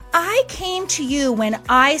I came to you when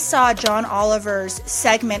I saw John Oliver's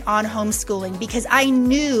segment on homeschooling because I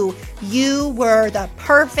knew you were the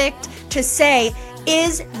perfect to say,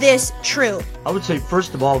 is this true? I would say,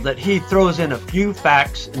 first of all, that he throws in a few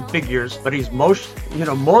facts and figures, but he's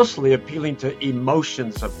mostly appealing to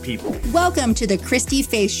emotions of people. Welcome to the Christy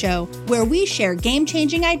Faith Show, where we share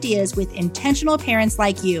game-changing ideas with intentional parents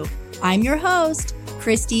like you. I'm your host,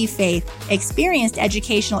 Christy Faith, experienced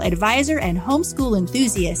educational advisor and homeschool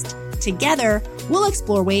enthusiast. Together, we'll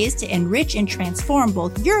explore ways to enrich and transform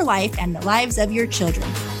both your life and the lives of your children.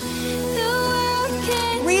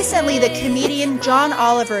 Recently, the comedian John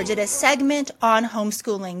Oliver did a segment on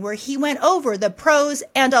homeschooling where he went over the pros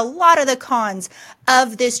and a lot of the cons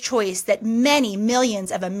of this choice that many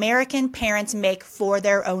millions of American parents make for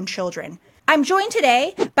their own children. I'm joined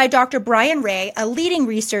today by Dr. Brian Ray, a leading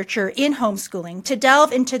researcher in homeschooling, to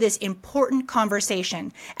delve into this important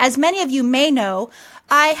conversation. As many of you may know,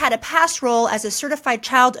 I had a past role as a certified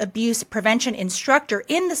child abuse prevention instructor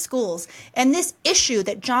in the schools, and this issue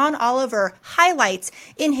that John Oliver highlights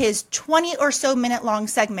in his 20 or so minute long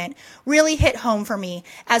segment really hit home for me,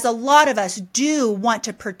 as a lot of us do want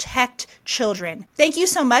to protect children. Thank you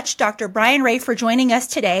so much, Dr. Brian Ray, for joining us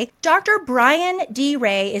today. Dr. Brian D.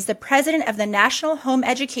 Ray is the president of the National Home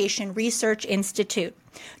Education Research Institute,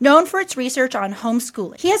 known for its research on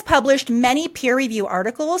homeschooling. He has published many peer-reviewed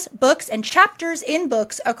articles, books, and chapters in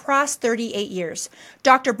books across 38 years.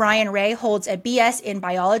 Dr. Brian Ray holds a BS in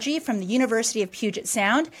biology from the University of Puget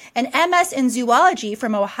Sound, an MS in zoology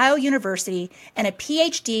from Ohio University, and a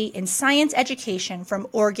PhD in science education from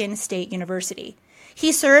Oregon State University.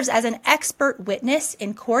 He serves as an expert witness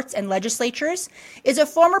in courts and legislatures, is a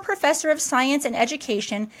former professor of science and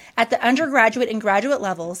education at the undergraduate and graduate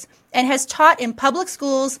levels, and has taught in public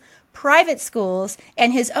schools, private schools,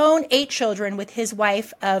 and his own 8 children with his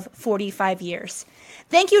wife of 45 years.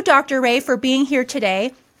 Thank you, Dr. Ray, for being here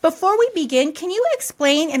today. Before we begin, can you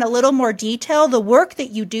explain in a little more detail the work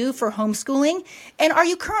that you do for homeschooling? And are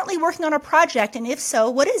you currently working on a project? And if so,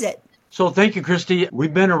 what is it? So thank you, Christy.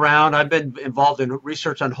 We've been around. I've been involved in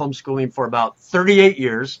research on homeschooling for about 38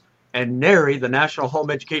 years. And NARI, the National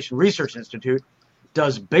Home Education Research Institute,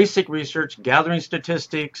 does basic research, gathering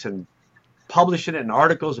statistics and publishing it in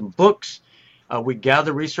articles and books. We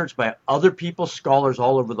gather research by other people, scholars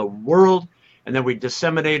all over the world, and then we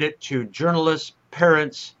disseminate it to journalists,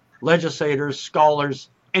 parents, legislators, scholars,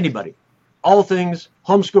 anybody. All things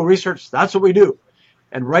homeschool research, that's what we do.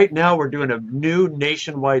 And right now we're doing a new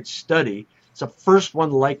nationwide study. It's the first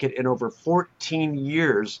one like it in over 14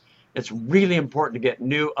 years. It's really important to get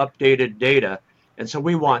new updated data. And so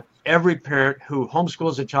we want every parent who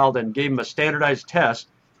homeschools a child and gave them a standardized test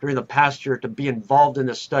during the past year to be involved in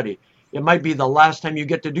this study. It might be the last time you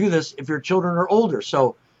get to do this if your children are older.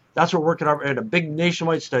 So that's what we're working on, a big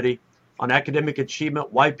nationwide study on academic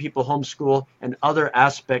achievement, why people homeschool, and other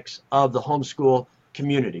aspects of the homeschool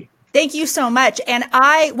community. Thank you so much. And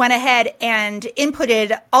I went ahead and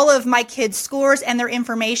inputted all of my kids' scores and their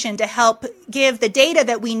information to help give the data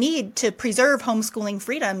that we need to preserve homeschooling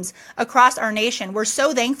freedoms across our nation. We're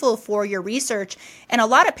so thankful for your research. And a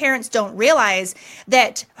lot of parents don't realize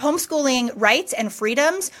that homeschooling rights and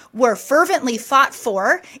freedoms were fervently fought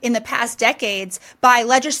for in the past decades by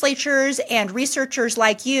legislatures and researchers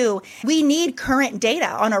like you. We need current data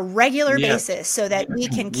on a regular basis so that we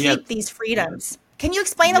can keep these freedoms. Can you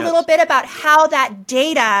explain a little bit about how that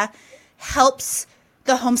data helps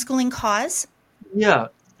the homeschooling cause? Yeah.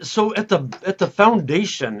 So at the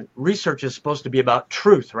foundation, research is supposed to be about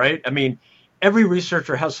truth, right? I mean, every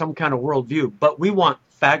researcher has some kind of worldview, but we want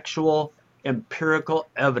factual, empirical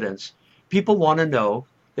evidence. People want to know.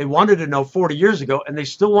 They wanted to know 40 years ago, and they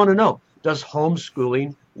still want to know, does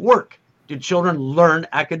homeschooling work? Do children learn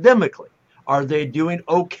academically? Are they doing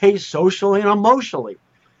okay socially and emotionally?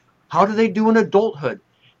 How do they do in adulthood?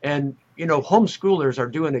 And, homeschoolers are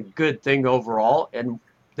doing a good thing overall, and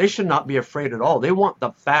they should not be afraid at all. They want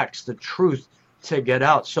the facts, the truth to get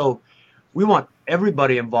out. So we want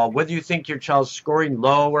everybody involved, whether you think your child's scoring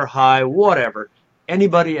low or high, whatever,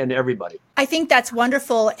 anybody and everybody. I think that's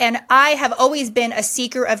wonderful. And I have always been a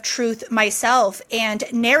seeker of truth myself. And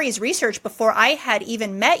NARI's research before I had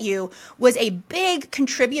even met you was a big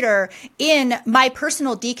contributor in my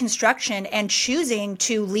personal deconstruction and choosing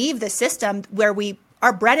to leave the system where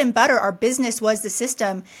our bread and butter, our business was the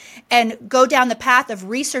system, and go down the path of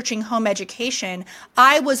researching home education.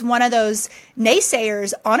 I was one of those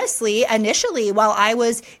naysayers, honestly, initially, while I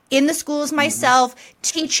was in the schools myself,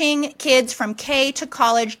 teaching kids from K to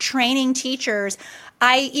college, training teachers.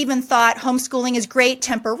 I even thought homeschooling is great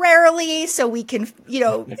temporarily, so we can,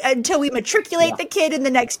 until we matriculate the kid in the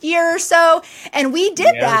next year or so. And we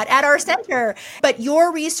did that at our center. But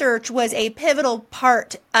your research was a pivotal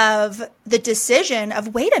part of the decision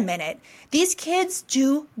of, wait a minute, these kids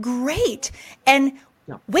do great. And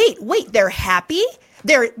wait, they're happy.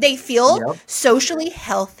 They feel socially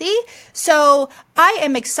healthy. So I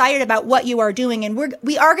am excited about what you are doing. And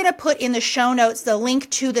we are going to put in the show notes the link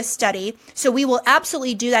to the study. So we will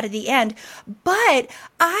absolutely do that at the end. But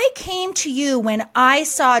I came to you when I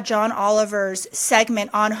saw John Oliver's segment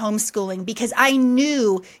on homeschooling because I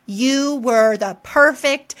knew you were the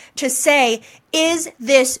perfect to say, is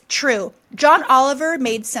this true? John Oliver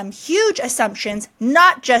made some huge assumptions,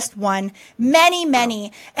 not just one, many,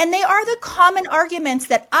 and they are the common arguments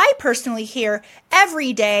that I personally hear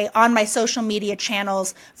every day on my social media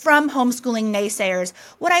channels from homeschooling naysayers.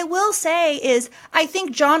 What I will say is I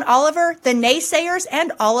think John Oliver, the naysayers,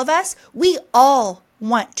 and all of us, we all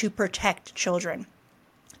want to protect children.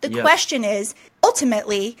 The question is,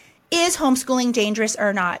 ultimately, is homeschooling dangerous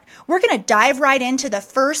or not? We're going to dive right into the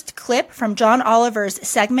first clip from John Oliver's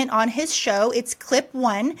segment on his show. It's clip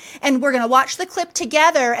 1, and we're going to watch the clip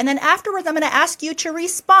together. And then afterwards, I'm going to ask you to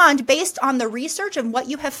respond based on the research and what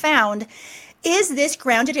you have found. Is this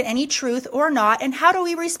grounded in any truth or not? And how do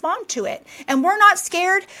we respond to it? And we're not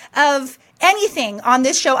scared of anything on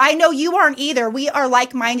this show. I know you aren't either. We are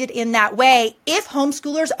like-minded in that way. If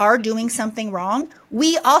homeschoolers are doing something wrong,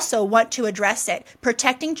 we also want to address it.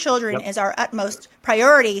 Protecting children is our utmost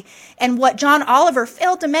priority. And what John Oliver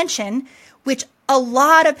failed to mention, which a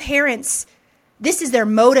lot of parents, this is their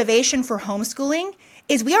motivation for homeschooling,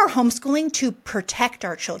 is we are homeschooling to protect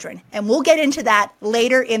our children. And we'll get into that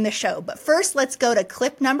later in the show. But first, let's go to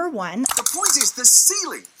clip number 1. The point is the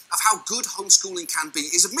ceiling of how good homeschooling can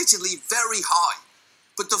be is admittedly very high,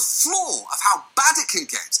 but the floor of how bad it can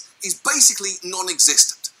get is basically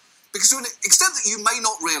non-existent. Because to an extent that you may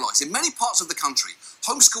not realise, in many parts of the country,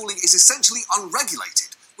 homeschooling is essentially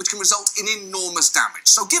unregulated, which can result in enormous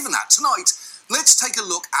damage. So given that, tonight, let's take a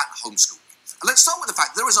look at homeschooling. And let's start with the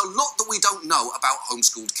fact there is a lot that we don't know about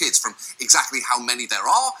homeschooled kids, from exactly how many there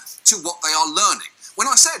are to what they are learning. When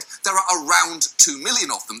I said there are around 2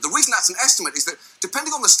 million of them, the reason that's an estimate is that,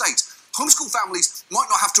 depending on the state, homeschool families might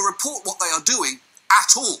not have to report what they are doing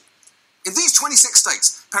at all. In these 26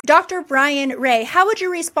 states... Dr. Brian Ray, how would you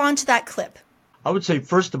respond to that clip? I would say,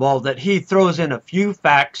 first of all, that he throws in a few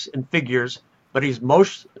facts and figures, but he's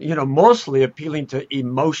mostly appealing to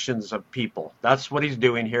emotions of people. That's what he's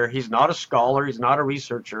doing here. He's not a scholar. He's not a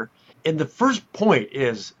researcher. And the first point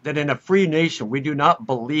is that in a free nation, we do not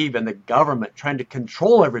believe in the government trying to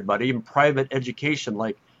control everybody in private education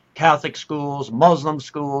like Catholic schools, Muslim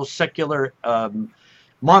schools, secular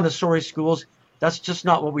Montessori schools. That's just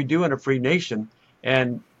not what we do in a free nation.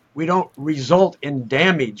 And we don't result in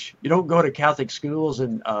damage. You don't go to Catholic schools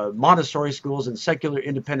and Montessori schools and secular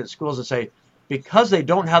independent schools and say, because they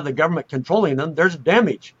don't have the government controlling them, there's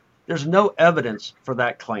damage. There's no evidence for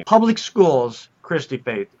that claim. Public schools, Christy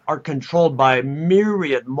Faith, are controlled by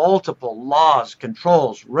myriad, multiple laws,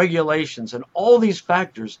 controls, regulations, and all these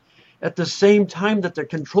factors. At the same time that they're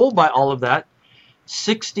controlled by all of that,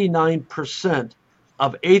 69%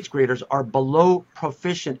 of 8th graders are below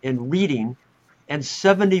proficient in reading, and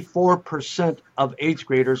 74% of 8th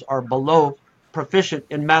graders are below proficient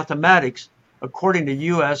in mathematics, according to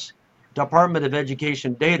U.S. Department of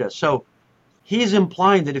Education data. So he's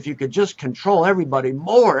implying that if you could just control everybody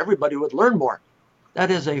more, everybody would learn more.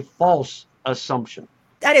 That is a false assumption.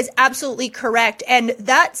 That is absolutely correct. And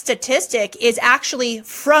that statistic is actually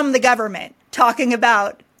from the government talking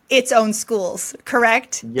about its own schools,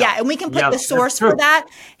 correct? Yeah. And we can put the source for that.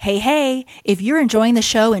 Hey, if you're enjoying the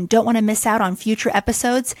show and don't want to miss out on future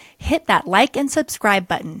episodes, hit that like and subscribe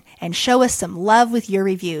button and show us some love with your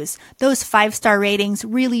reviews. Those 5-star ratings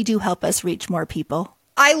really do help us reach more people.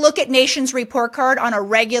 I look at Nation's report card on a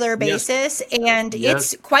regular basis, and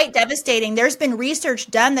it's quite devastating. There's been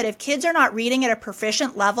research done that if kids are not reading at a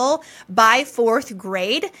proficient level by 4th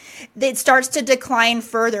grade, it starts to decline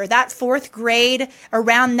further. That 4th grade,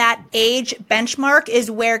 around that age benchmark,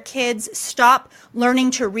 is where kids stop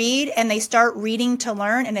learning to read and they start reading to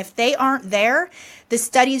learn. And if they aren't there, the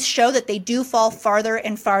studies show that they do fall farther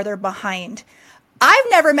and farther behind. I've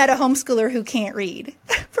never met a homeschooler who can't read,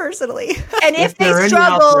 personally. And if they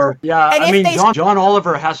struggle... John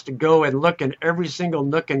Oliver has to go and look in every single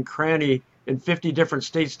nook and cranny in 50 different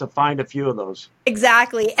states to find a few of those.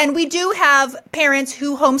 Exactly. And we do have parents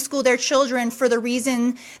who homeschool their children for the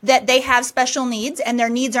reason that they have special needs and their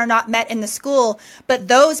needs are not met in the school. But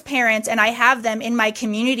those parents, and I have them in my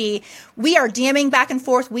community, we are DMing back and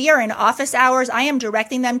forth. We are in office hours. I am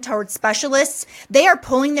directing them towards specialists. They are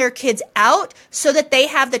pulling their kids out so that they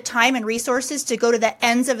have the time and resources to go to the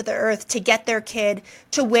ends of the earth to get their kid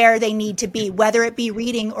to where they need to be, whether it be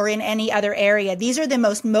reading or in any other area. These are the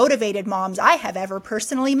most motivated moms I have ever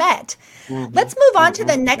personally met. Let's move on to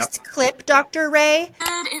the next clip, Dr. Ray.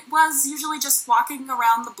 It was usually just walking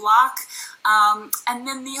around the block, and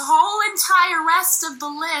then the whole entire rest of the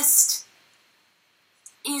list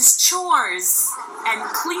is chores and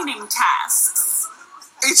cleaning tasks.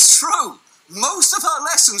 It's true. Most of her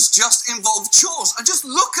lessons just involve chores. And just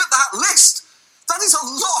look at that list. That is a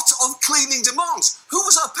lot of cleaning demands. Who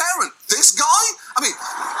was her parent? This guy? I mean,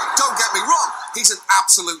 don't get me wrong. He's an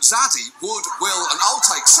absolute zaddy. Would, will, and I'll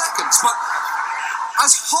take seconds. But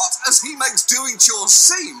as hot as he makes doing chores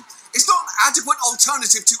seem, it's not an adequate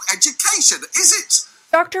alternative to education, is it?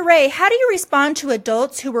 Dr. Ray, how do you respond to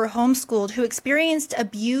adults who were homeschooled who experienced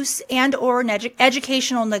abuse and or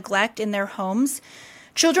educational neglect in their homes?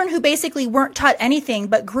 Children who basically weren't taught anything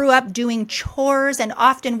but grew up doing chores, and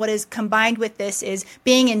often what is combined with this is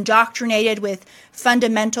being indoctrinated with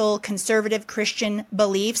fundamental conservative Christian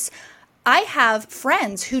beliefs. I have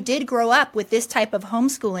friends who did grow up with this type of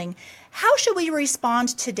homeschooling. How should we respond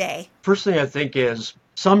today? First thing I think is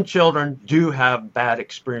some children do have bad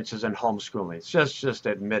experiences in homeschooling. It's just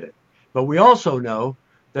admit it. But we also know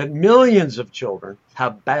that millions of children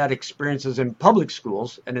have bad experiences in public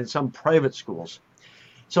schools and in some private schools.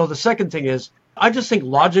 So the second thing is, I just think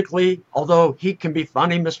logically, although he can be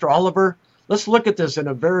funny, Mr. Oliver, let's look at this in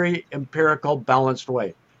a very empirical, balanced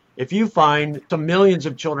way. If you find some millions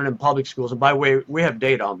of children in public schools, and by the way, we have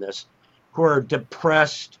data on this, who are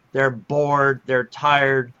depressed, they're bored, they're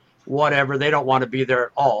tired, whatever, they don't want to be there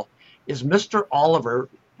at all, is Mr. Oliver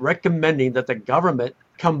recommending that the government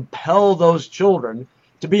compel those children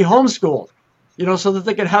to be homeschooled, so that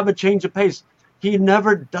they can have a change of pace? He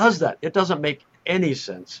never does that. It doesn't make any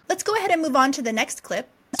sense. Let's go ahead and move on to the next clip.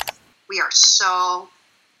 We are so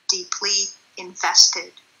deeply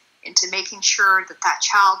invested into making sure that that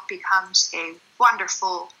child becomes a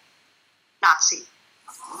wonderful Nazi.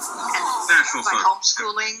 And by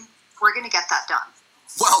homeschooling, we're going to get that done.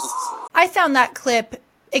 Well, I found that clip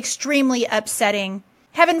extremely upsetting.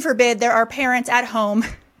 Heaven forbid there are parents at home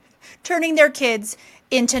turning their kids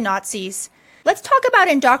into Nazis. Let's talk about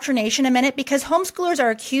indoctrination a minute, because homeschoolers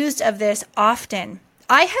are accused of this often.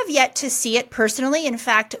 I have yet to see it personally. In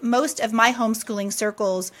fact, most of my homeschooling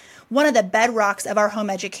circles, one of the bedrocks of our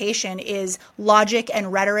home education is logic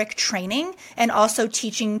and rhetoric training, and also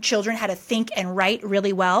teaching children how to think and write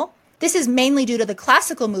really well. This is mainly due to the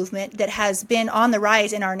classical movement that has been on the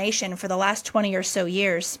rise in our nation for the last 20 or so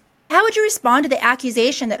years. How would you respond to the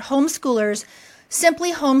accusation that homeschoolers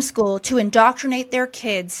simply homeschool to indoctrinate their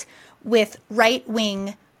kids with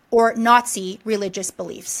right-wing or Nazi religious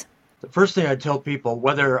beliefs? The first thing I tell people,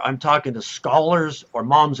 whether I'm talking to scholars or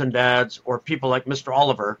moms and dads or people like Mr.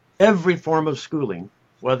 Oliver, every form of schooling,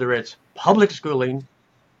 whether it's public schooling,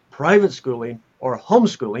 private schooling, or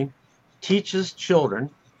homeschooling, teaches children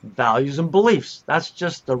values and beliefs. That's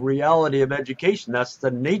just the reality of education. That's the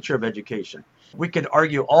nature of education. We could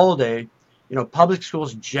argue all day. Public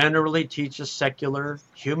schools generally teach a secular,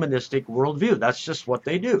 humanistic worldview. That's just what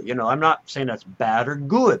they do. I'm not saying that's bad or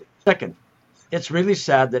good. Second, it's really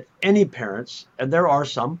sad that any parents, and there are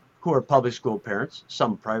some who are public school parents,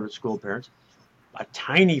 some private school parents, a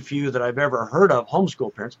tiny few that I've ever heard of,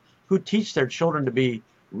 homeschool parents, who teach their children to be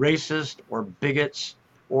racist or bigots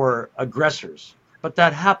or aggressors. But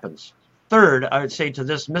that happens. Third, I would say to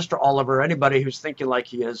this, Mr. Oliver, anybody who's thinking like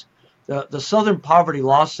he is, the Southern Poverty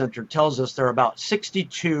Law Center tells us there are about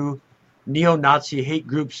 62 neo-Nazi hate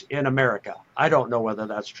groups in America. I don't know whether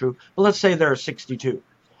that's true, but let's say there are 62.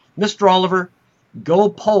 Mr. Oliver, go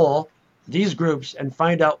poll these groups and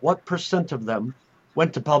find out what % of them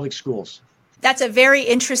went to public schools. That's a very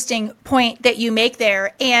interesting point that you make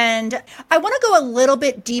there. And I want to go a little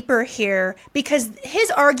bit deeper here, because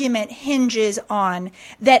his argument hinges on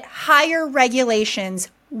that higher regulations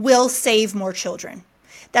will save more children.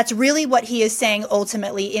 That's really what he is saying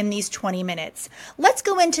ultimately in these 20 minutes. Let's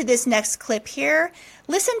go into this next clip here.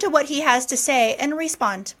 Listen to what he has to say and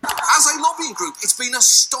respond. As a lobbying group, it's been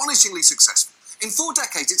astonishingly successful. In 4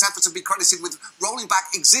 decades, its efforts have been credited with rolling back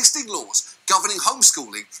existing laws governing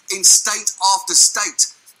homeschooling in state after state.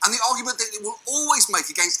 And the argument that it will always make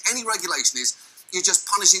against any regulation is you're just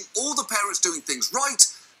punishing all the parents doing things right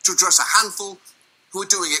to address a handful who are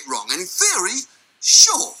doing it wrong. And in theory,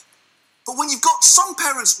 sure. But when you've got some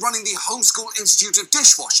parents running the Homeschool Institute of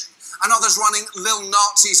Dishwashing and others running Lil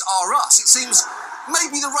Nazis R Us, it seems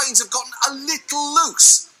maybe the reins have gotten a little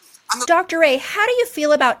loose. Dr. Ray, how do you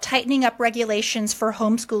feel about tightening up regulations for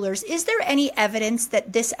homeschoolers? Is there any evidence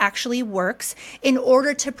that this actually works in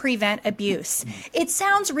order to prevent abuse? It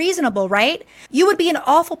sounds reasonable, right? You would be an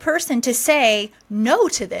awful person to say no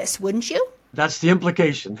to this, wouldn't you? That's the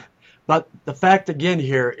implication. But the fact again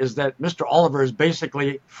here is that Mr. Oliver is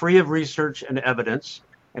basically free of research and evidence,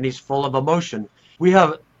 and he's full of emotion. We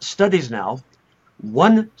have studies now.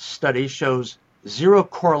 One study shows zero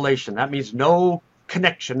correlation. That means no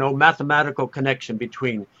connection, no mathematical connection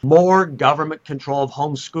between more government control of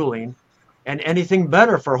homeschooling and anything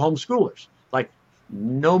better for homeschoolers. Like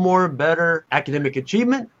no more better academic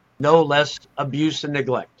achievement, no less abuse and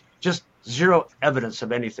neglect. Just zero evidence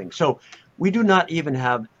of anything. So we do not even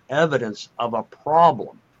have evidence of a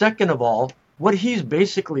problem. Second of all, what he's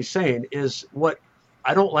basically saying is what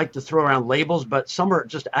I don't like to throw around labels, but some are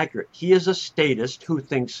just accurate. He is a statist who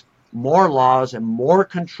thinks more laws and more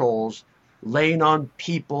controls laying on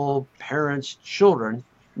people, parents, children,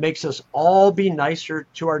 makes us all be nicer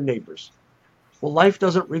to our neighbors. Well, life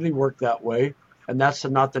doesn't really work that way, and that's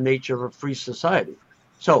not the nature of a free society.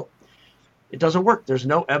 So it doesn't work. There's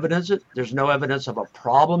no evidence. There's no evidence of a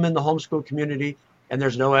problem in the homeschool community, and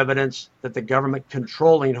there's no evidence that the government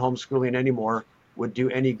controlling homeschooling anymore would do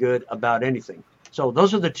any good about anything. So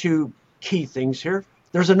those are the two key things here.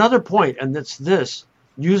 There's another point, and it's this.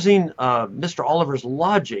 Using Mr. Oliver's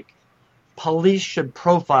logic, police should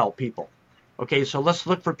profile people. Okay, so let's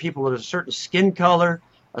look for people with a certain skin color,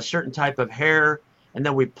 a certain type of hair, and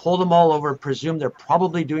then we pull them all over, presume they're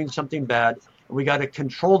probably doing something bad, and we got to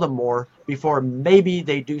control them more before maybe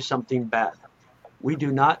they do something bad. We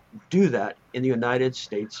do not do that in the United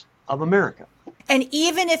States of America. And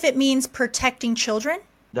even if it means protecting children?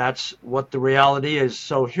 That's what the reality is.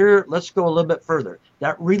 So here, let's go a little bit further.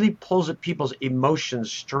 That really pulls at people's emotion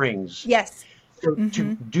strings. Yes. So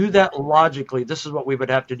to do that logically, this is what we would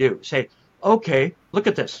have to do. Say, okay, look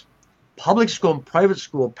at this. Public school and private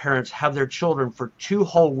school parents have their children for 2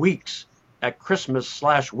 whole weeks at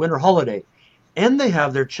Christmas/winter holiday, and they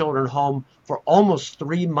have their children home for almost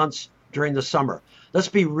 3 months during the summer. Let's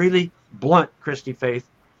be really blunt, Christy Faith.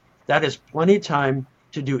 That is plenty of time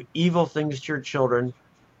to do evil things to your children,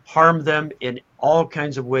 harm them in all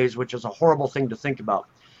kinds of ways, which is a horrible thing to think about.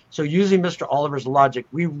 So using Mr. Oliver's logic,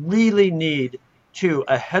 we really need to,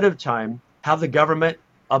 ahead of time, have the government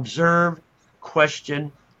observe,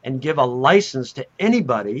 question, and give a license to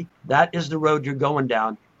anybody. That is the road you're going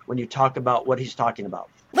down when you talk about what he's talking about.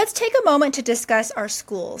 Let's take a moment to discuss our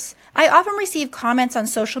schools. I often receive comments on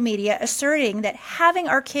social media asserting that having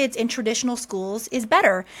our kids in traditional schools is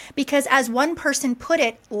better because, as one person put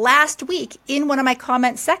it last week in one of my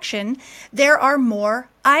comment section, there are more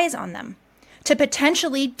eyes on them to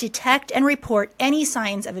potentially detect and report any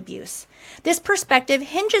signs of abuse. This perspective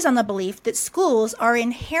hinges on the belief that schools are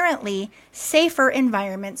inherently safer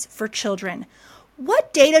environments for children.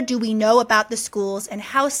 What data do we know about the schools and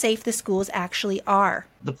how safe the schools actually are?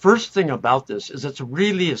 The first thing about this is it's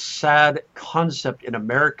really a sad concept in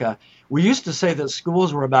America. We used to say that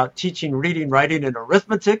schools were about teaching reading, writing, and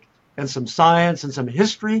arithmetic, and some science and some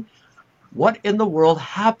history. What in the world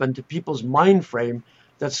happened to people's mind frame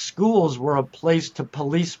that schools were a place to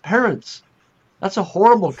police parents? That's a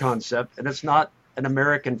horrible concept, and it's not an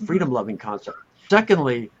American freedom-loving concept.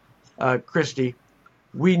 Secondly, Christy,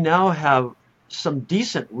 we now have some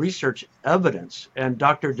decent research evidence, and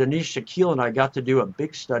Dr. Denise Shaquille and I got to do a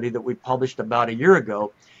big study that we published about a year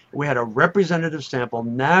ago. We had a representative sample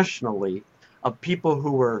nationally of people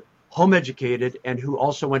who were home educated and who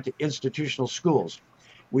also went to institutional schools.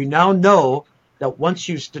 We now know that once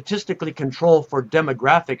you statistically control for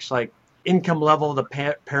demographics like income level of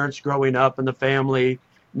the parents growing up in the family,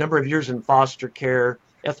 number of years in foster care,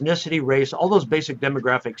 ethnicity, race, all those basic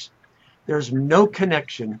demographics, there's no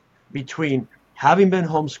connection between having been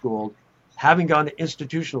homeschooled, having gone to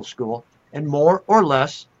institutional school, and more or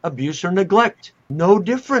less abuse or neglect. No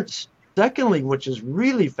difference. Secondly, which is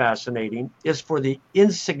really fascinating, is for the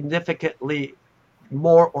insignificantly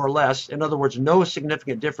more or less, in other words, no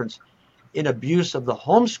significant difference in abuse of the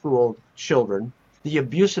homeschooled children. The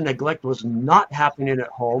abuse and neglect was not happening at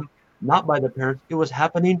home, not by the parents. It was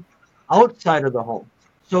happening outside of the home.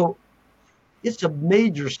 So it's a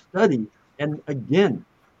major study. And again,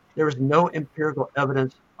 there is no empirical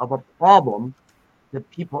evidence of a problem that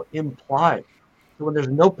people imply. So when there's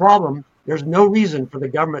no problem, there's no reason for the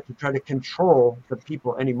government to try to control the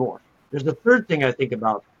people anymore. There's a third thing I think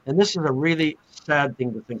about, and this is a really sad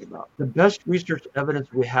thing to think about. The best research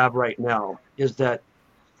evidence we have right now is that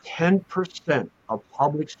 10% of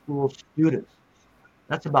public school students,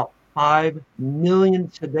 that's about 5 million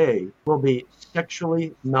today, will be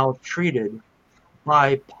sexually maltreated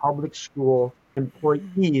by public school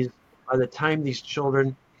employees by the time these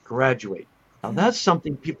children graduate. Now, that's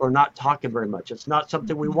something people are not talking very much. It's not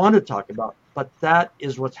something we want to talk about, but that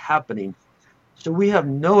is what's happening. So we have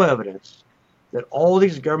no evidence that all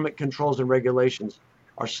these government controls and regulations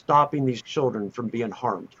are stopping these children from being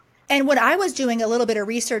harmed. And when I was doing a little bit of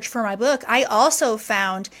research for my book, I also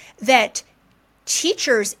found that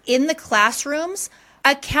teachers in the classrooms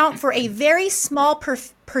account for a very small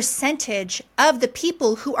percentage of the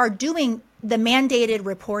people who are doing the mandated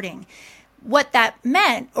reporting. What that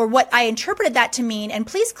meant, or what I interpreted that to mean, and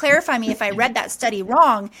please clarify me if I read that study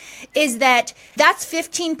wrong, is that that's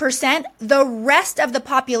 15%. The rest of the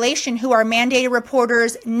population who are mandated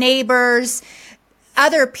reporters, neighbors,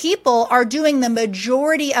 other people are doing the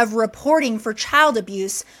majority of reporting for child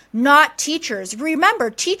abuse, not teachers. Remember,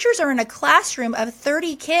 teachers are in a classroom of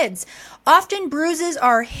 30 kids. Often bruises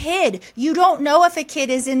are hid. You don't know if a kid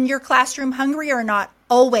is in your classroom hungry or not,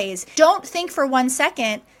 always. Don't think for 1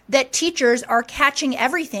 second that teachers are catching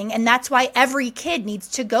everything, and that's why every kid needs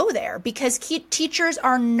to go there, because teachers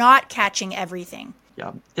are not catching everything.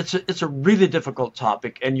 Yeah, it's a really difficult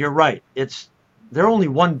topic, and you're right. They're only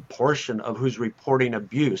one portion of who's reporting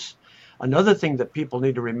abuse. Another thing that people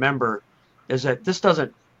need to remember is that this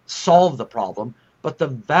doesn't solve the problem, but the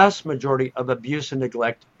vast majority of abuse and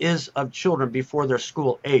neglect is of children before their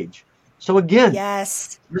school age. So again,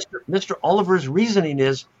 yes, Mr. Oliver's reasoning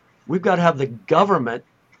is we've got to have the government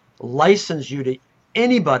license you to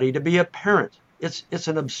anybody to be a parent. It's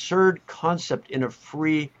an absurd concept in a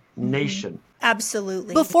free nation.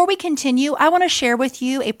 Absolutely. Before we continue, I want to share with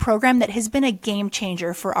you a program that has been a game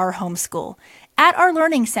changer for our homeschool. At our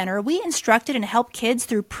Learning Center, we instructed and helped kids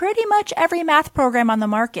through pretty much every math program on the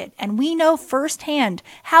market, and we know firsthand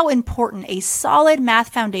how important a solid math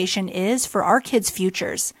foundation is for our kids'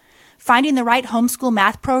 futures. Finding the right homeschool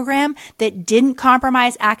math program that didn't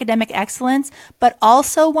compromise academic excellence, but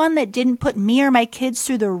also one that didn't put me or my kids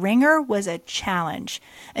through the ringer was a challenge.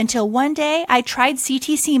 Until one day, I tried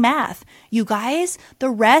CTC Math. You guys, the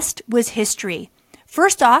rest was history.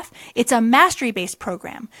 First off, it's a mastery-based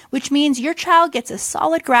program, which means your child gets a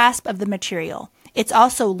solid grasp of the material. It's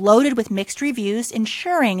also loaded with mixed reviews,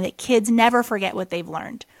 ensuring that kids never forget what they've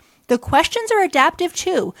learned. The questions are adaptive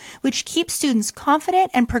too, which keeps students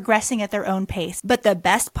confident and progressing at their own pace. But the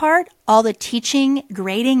best part, all the teaching,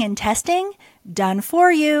 grading, and testing, done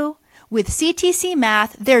for you. With CTC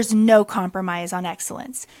Math, there's no compromise on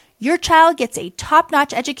excellence. Your child gets a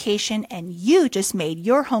top-notch education, and you just made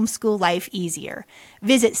your homeschool life easier.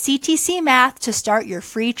 Visit CTC Math to start your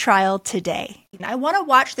free trial today. I want to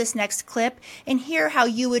watch this next clip and hear how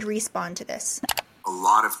you would respond to this. A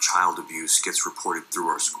lot of child abuse gets reported through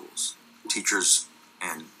our schools. Teachers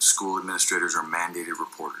and school administrators are mandated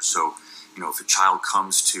reporters. So, if a child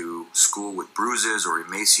comes to school with bruises or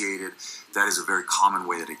emaciated, that is a very common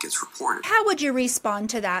way that it gets reported. How would you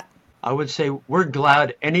respond to that? I would say we're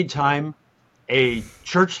glad anytime a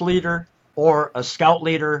church leader or a scout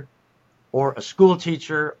leader or a school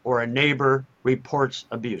teacher or a neighbor reports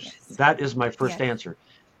abuse. Yes. That is my first answer.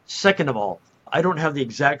 Second of all, I don't have the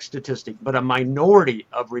exact statistic, but a minority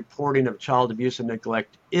of reporting of child abuse and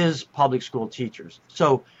neglect is public school teachers.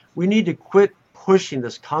 So we need to quit pushing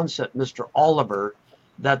this concept, Mr. Oliver,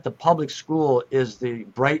 that the public school is the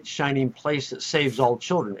bright, shining place that saves all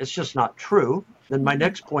children. It's just not true. Then my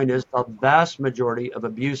next point is the vast majority of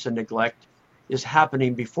abuse and neglect is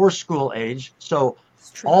happening before school age. So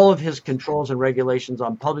all of his controls and regulations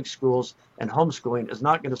on public schools and homeschooling is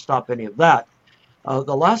not going to stop any of that.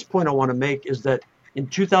 The last point I want to make is that in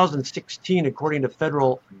 2016, according to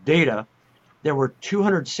federal data, there were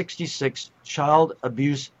 266 child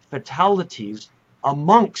abuse fatalities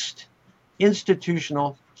amongst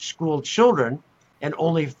institutional school children and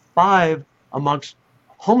only 5 amongst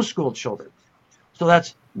homeschooled children. So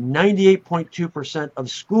that's 98.2%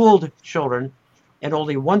 of schooled children and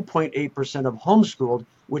only 1.8% of homeschooled,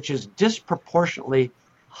 which is disproportionately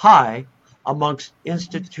high amongst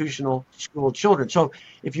institutional school children. So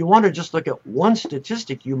if you want to just look at one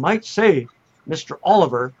statistic, you might say, Mr.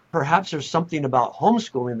 Oliver, perhaps there's something about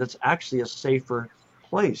homeschooling that's actually a safer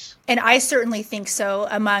place. And I certainly think so.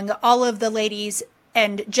 Among all of the ladies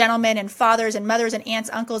and gentlemen and fathers and mothers and aunts,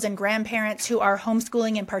 uncles and grandparents who are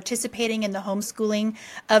homeschooling and participating in the homeschooling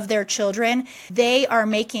of their children, they are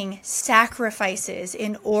making sacrifices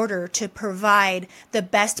in order to provide the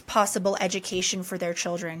best possible education for their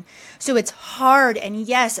children. So it's hard. And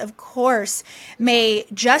yes, of course, may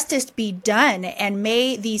justice be done and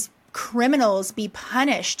may these criminals be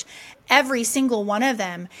punished, every single one of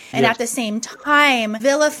them. And Yes. at the same time,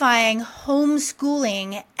 vilifying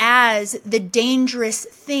homeschooling as the dangerous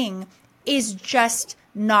thing is just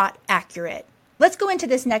not accurate. Let's go into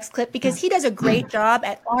this next clip because he does a great job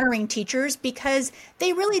at honoring teachers because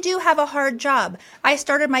they really do have a hard job. I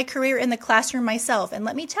started my career in the classroom myself, and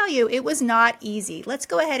let me tell you, it was not easy. Let's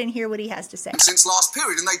go ahead and hear what he has to say. Since last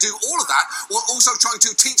period, and they do all of that while also trying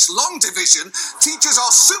to teach long division. Teachers are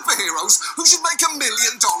superheroes who should make $1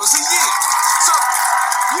 million a year. So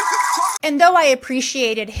you can probably... And though I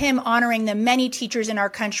appreciated him honoring the many teachers in our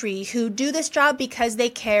country who do this job because they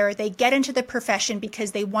care, they get into the profession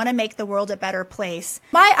because they want to make the world a better place.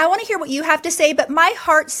 I want to hear what you have to say, but my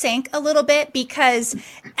heart sank a little bit because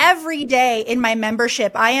every day in my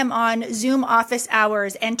membership, I am on Zoom office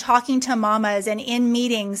hours and talking to mamas, and in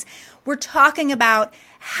meetings, we're talking about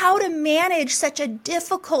how to manage such a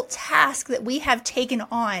difficult task that we have taken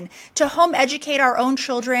on to home educate our own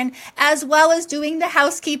children, as well as doing the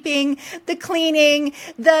housekeeping, the cleaning,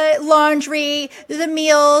 the laundry, the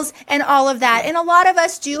meals, and all of that. And a lot of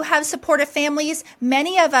us do have supportive families.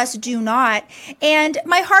 Many of us do not. And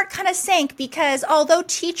my heart kind of sank because although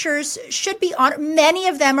teachers should be on, many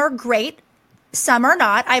of them are great. Some are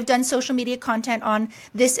not. I've done social media content on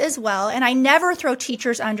this as well, and I never throw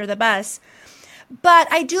teachers under the bus.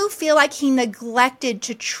 But I do feel like he neglected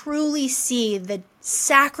to truly see the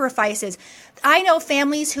sacrifices. I know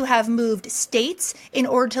families who have moved states in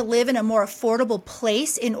order to live in a more affordable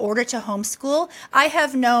place in order to homeschool. I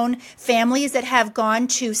have known families that have gone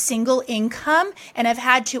to single income and have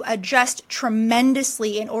had to adjust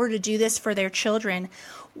tremendously in order to do this for their children.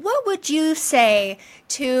 What would you say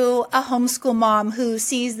to a homeschool mom who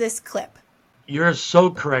sees this clip? You're so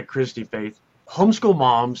correct, Christy Faith. Homeschool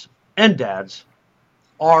moms and dads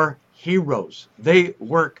are heroes. They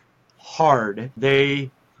work hard.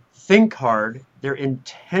 They think hard. They're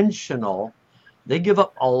intentional. They give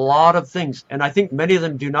up a lot of things. And I think many of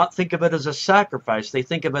them do not think of it as a sacrifice. They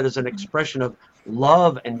think of it as an expression of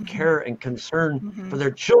love and care and concern for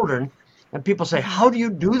their children. And people say, how do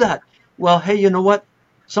you do that? Well, hey, you know what?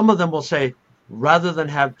 Some of them will say, rather than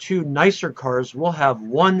have two nicer cars, we'll have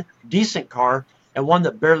one decent car and one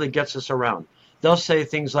that barely gets us around. They'll say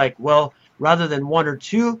things like, well, rather than 1 or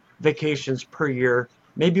 2 vacations per year,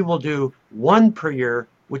 maybe we'll do 1 per year,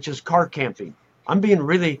 which is car camping. I'm being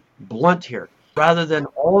really blunt here. Rather than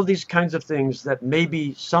all of these kinds of things that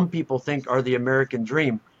maybe some people think are the American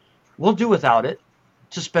dream, we'll do without it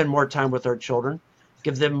to spend more time with our children,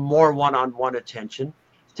 give them more one-on-one attention,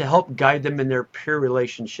 to help guide them in their peer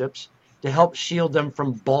relationships, to help shield them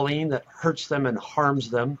from bullying that hurts them and harms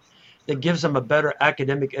them, that gives them a better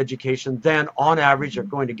academic education than on average are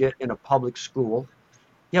going to get in a public school.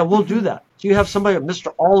 Yeah, we'll do that. So you have somebody like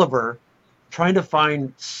Mr. Oliver trying to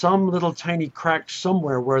find some little tiny crack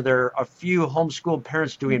somewhere where there are a few homeschool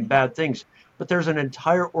parents doing bad things, but there's an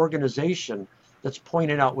entire organization that's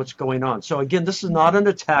pointing out what's going on. So again, this is not an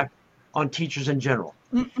attack on teachers in general,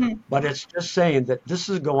 but it's just saying that this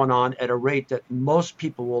is going on at a rate that most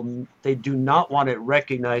people they do not want to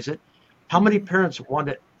recognize it. How many parents want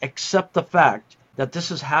to accept the fact that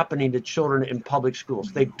this is happening to children in public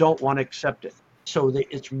schools? They don't want to accept it. So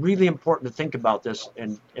it's really important to think about this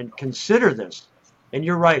and consider this. And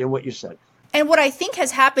you're right in what you said. And what I think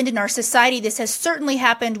has happened in our society, this has certainly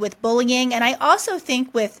happened with bullying. And I also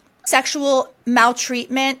think with sexual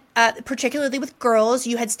maltreatment, particularly with girls.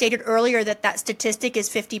 You had stated earlier that statistic is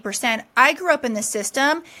 50%. I grew up in the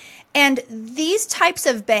system, and these types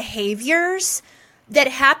of behaviors that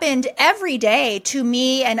happened every day to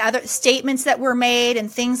me, and other statements that were made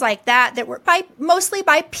and things like that were mostly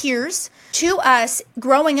by peers to us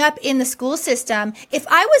growing up in the school system. If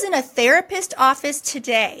I was in a therapist office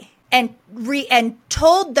today and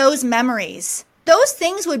told those memories, those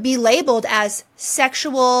things would be labeled as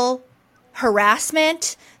sexual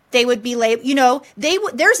harassment. They would be labeled,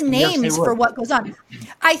 there's names for what goes on.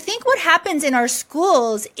 I think what happens in our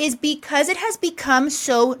schools is because it has become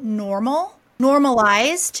so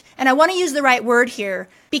normalized, and I want to use the right word here,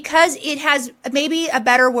 because it has, maybe a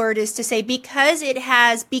better word is to say, because it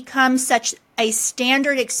has become such a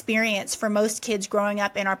standard experience for most kids growing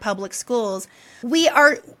up in our public schools,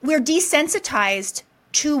 we're desensitized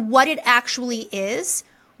to what it actually is,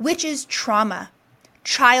 which is trauma,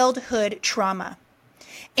 childhood trauma.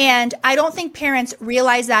 And I don't think parents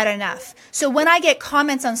realize that enough. So when I get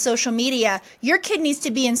comments on social media, your kid needs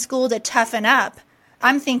to be in school to toughen up,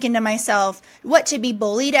 I'm thinking to myself, what, to be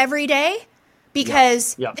bullied every day?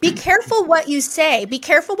 Because be careful what you say. Be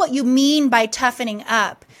careful what you mean by toughening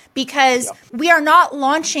up. Because we are not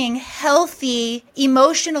launching healthy,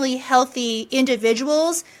 emotionally healthy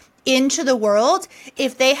individuals into the world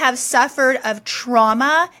if they have suffered of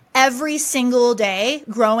trauma every single day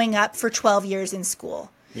growing up for 12 years in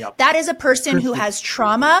school. That is a person who has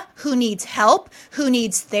trauma, who needs help, who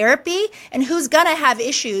needs therapy, and who's going to have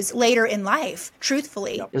issues later in life,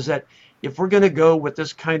 truthfully. Is that if we're going to go with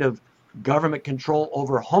this kind of government control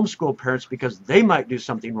over homeschool parents because they might do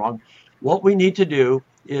something wrong, what we need to do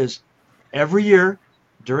is every year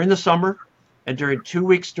during the summer and during 2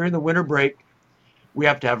 weeks during the winter break, we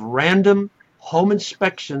have to have random home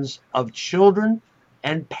inspections of children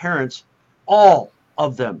and parents, all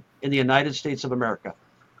of them in the United States of America.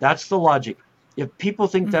 That's the logic. If people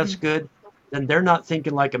think that's good, then they're not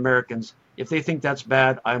thinking like Americans. If they think that's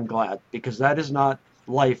bad, I'm glad, because that is not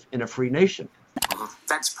life in a free nation.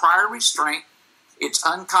 That's prior restraint. It's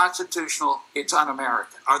unconstitutional. It's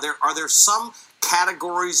un-American. Are there some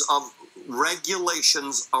categories of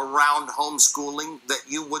regulations around homeschooling that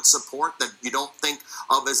you would support that you don't think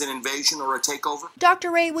of as an invasion or a takeover?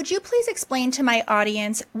 Dr. Ray, would you please explain to my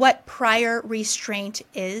audience what prior restraint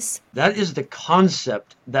is? That is the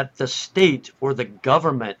concept that the state or the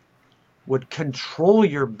government would control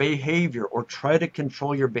your behavior or try to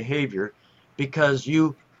control your behavior because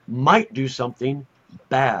you might do something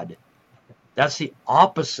bad. That's the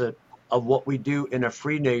opposite of what we do in a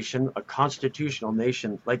free nation, a constitutional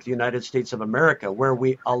nation like the United States of America, where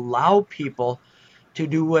we allow people to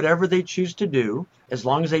do whatever they choose to do as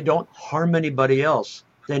long as they don't harm anybody else.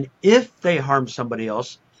 Then if they harm somebody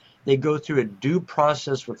else, they go through a due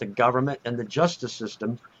process with the government and the justice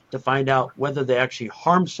system to find out whether they actually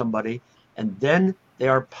harmed somebody, and then they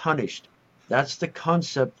are punished. That's the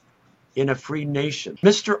concept in a free nation.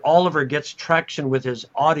 Mr. Oliver gets traction with his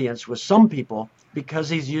audience, with some people, because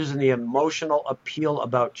he's using the emotional appeal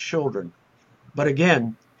about children. But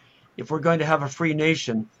again, if we're going to have a free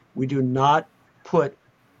nation, we do not put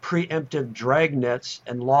preemptive dragnets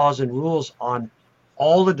and laws and rules on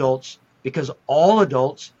all adults, because all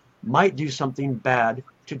adults might do something bad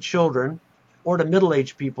to children or to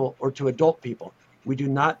middle-aged people or to adult people. We do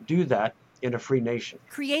not do that in a free nation.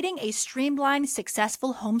 Creating a streamlined,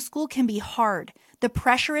 successful homeschool can be hard. The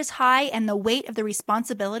pressure is high, and the weight of the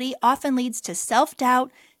responsibility often leads to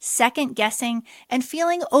self-doubt, second-guessing, and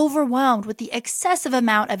feeling overwhelmed with the excessive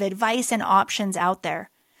amount of advice and options out there.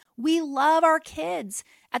 We love our kids.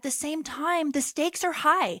 At the same time, the stakes are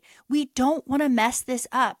high. We don't want to mess this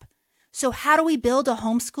up. So how do we build a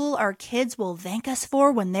homeschool our kids will thank us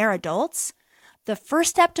for when they're adults? The first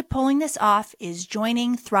step to pulling this off is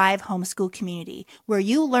joining Thrive Homeschool Community, where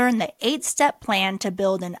you learn the 8-step plan to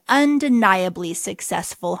build an undeniably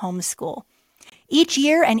successful homeschool. Each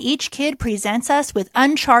year and each kid presents us with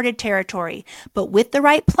uncharted territory, but with the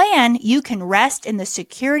right plan, you can rest in the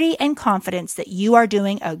security and confidence that you are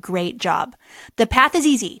doing a great job. The path is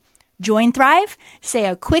easy. Join Thrive, say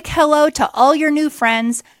a quick hello to all your new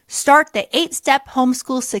friends, start the 8-step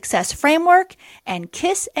homeschool success framework, and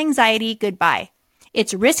kiss anxiety goodbye.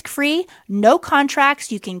 It's risk-free, no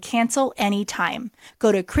contracts, you can cancel anytime.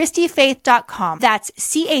 Go to ChristyFaith.com. That's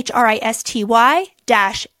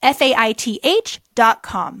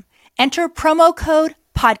CHRISTY-FAITH.com. Enter promo code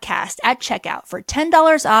podcast at checkout for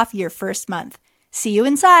 $10 off your first month. See you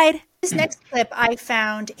inside. This next clip I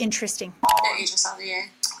found interesting.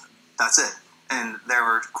 That's it. And there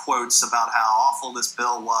were quotes about how awful this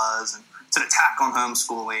bill was, and it's an attack on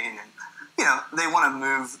homeschooling, and you know, they want to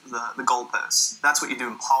move the goalposts. That's what you do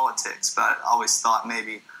in politics, but I always thought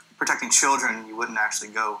maybe protecting children, you wouldn't actually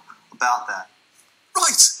go about that.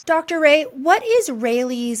 Right. Dr. Ray, what is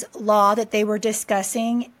Rayleigh's law that they were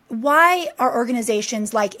discussing? Why are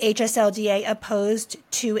organizations like HSLDA opposed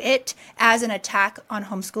to it as an attack on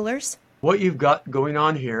homeschoolers? What you've got going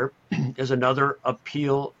on here is another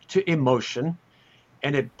appeal to emotion,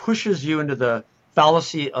 and it pushes you into the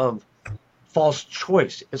fallacy of false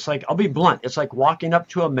choice. It's like, I'll be blunt, it's like walking up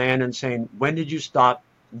to a man and saying, when did you stop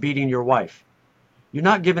beating your wife? You're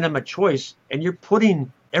not giving him a choice, and you're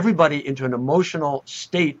putting everybody into an emotional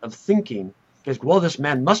state of thinking, because, well, this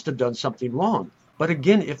man must have done something wrong. But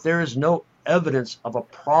again, if there is no evidence of a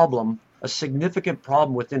problem, a significant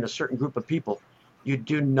problem within a certain group of people, you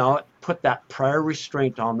do not put that prior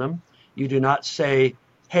restraint on them. You do not say,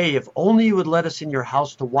 hey, if only you would let us in your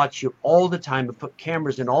house to watch you all the time and put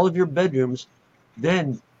cameras in all of your bedrooms,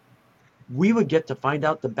 then we would get to find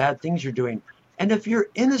out the bad things you're doing. And if you're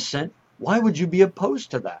innocent, why would you be opposed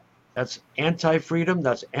to that? That's anti-freedom,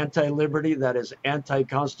 that's anti-liberty, that is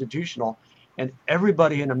anti-constitutional. And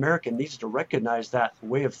everybody in America needs to recognize that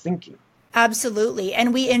way of thinking. Absolutely.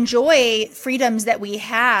 And we enjoy freedoms that we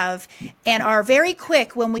have and are very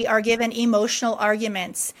quick when we are given emotional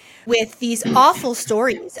arguments with these awful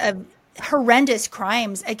stories of horrendous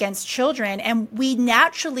crimes against children. And we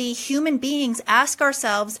naturally, human beings, ask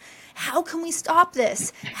ourselves, how can we stop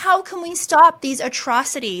this? How can we stop these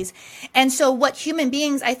atrocities? And so what human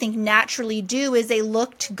beings, I think, naturally do is they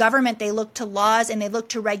look to government, they look to laws, and they look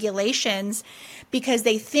to regulations because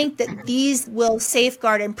they think that these will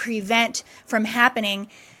safeguard and prevent from happening,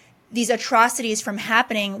 these atrocities from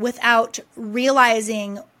happening, without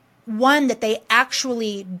realizing, one, that they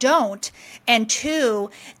actually don't, and two,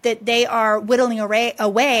 that they are whittling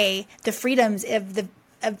away the freedoms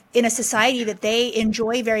in a society that they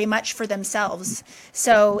enjoy very much for themselves.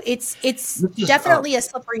 So it's definitely a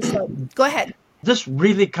slippery slope. Go ahead. This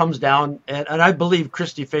really comes down, and I believe,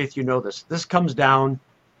 Christy Faith, you know this comes down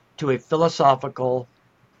to a philosophical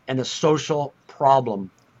and a social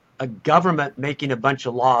problem. A government making a bunch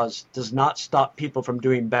of laws does not stop people from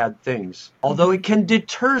doing bad things, although it can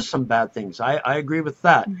deter some bad things. I agree with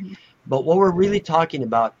that. Mm-hmm. But what we're really talking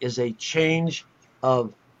about is a change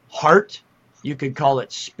of heart. You could call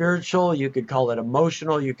it spiritual, you could call it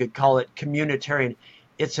emotional, you could call it communitarian.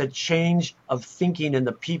 It's a change of thinking in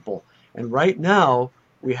the people. And right now,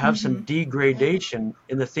 we have some degradation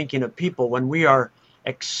in the thinking of people when we are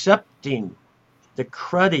accepting the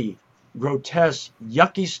cruddy, grotesque,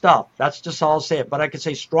 yucky stuff. That's just all I'll say it. But I could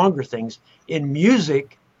say stronger things. In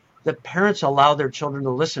music that parents allow their children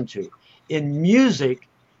to listen to. In music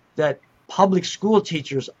that public school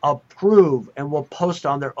teachers approve and will post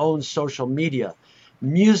on their own social media.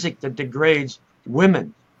 Music that degrades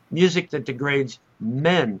women. Music that degrades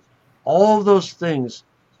men. All of those things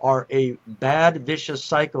are a bad, vicious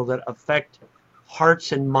cycle that affect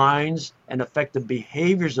hearts and minds and affect the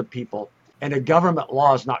behaviors of people. And a government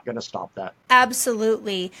law is not going to stop that.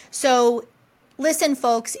 Absolutely. So listen,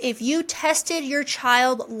 folks, if you tested your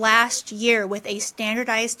child last year with a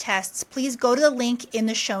standardized test, please go to the link in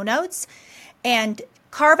the show notes and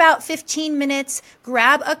carve out 15 minutes,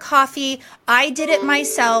 grab a coffee. I did it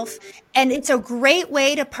myself. And it's a great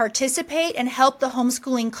way to participate and help the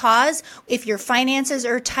homeschooling cause. If your finances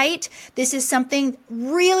are tight, this is something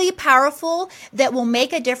really powerful that will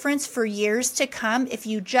make a difference for years to come if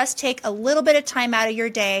you just take a little bit of time out of your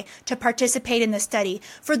day to participate in the study.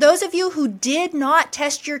 For those of you who did not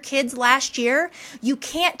test your kids last year, you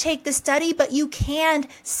can't take the study, but you can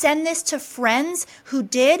send this to friends who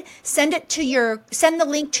did. Send the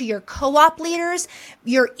link to your co-op leaders,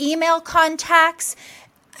 your email contacts,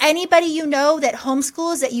 anybody you know that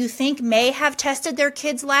homeschools that you think may have tested their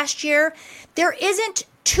kids last year. There isn't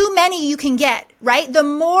too many you can get, right? The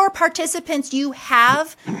more participants you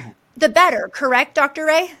have, the better. Correct, Dr.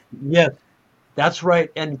 Ray? Yes, that's right.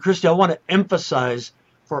 And Christy, I want to emphasize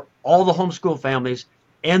for all the homeschool families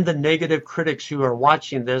and the negative critics who are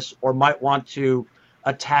watching this or might want to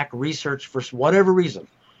attack research for whatever reason,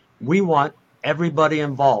 we want everybody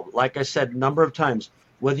involved. Like I said a number of times,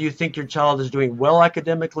 whether you think your child is doing well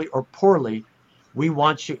academically or poorly, we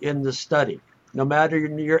want you in the study. No matter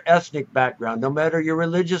your ethnic background, no matter your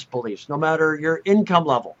religious beliefs, no matter your income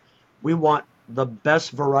level, we want the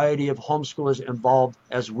best variety of homeschoolers involved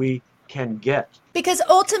as we can get. Because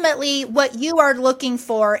ultimately, what you are looking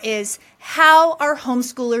for is how are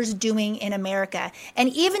homeschoolers doing in America? And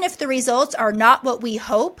even if the results are not what we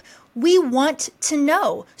hope, we want to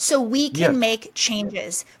know so we can make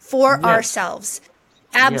changes for ourselves.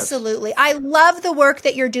 Absolutely. Yes. I love the work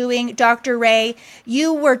that you're doing, Dr. Ray.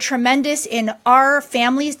 You were tremendous in our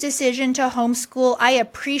family's decision to homeschool. I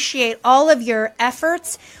appreciate all of your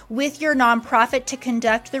efforts with your nonprofit to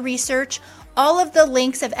conduct the research. All of the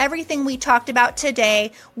links of everything we talked about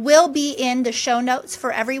today will be in the show notes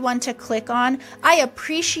for everyone to click on. I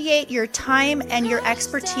appreciate your time and your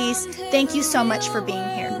expertise. Thank you so much for being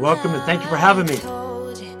here. You're welcome, and thank you for having me.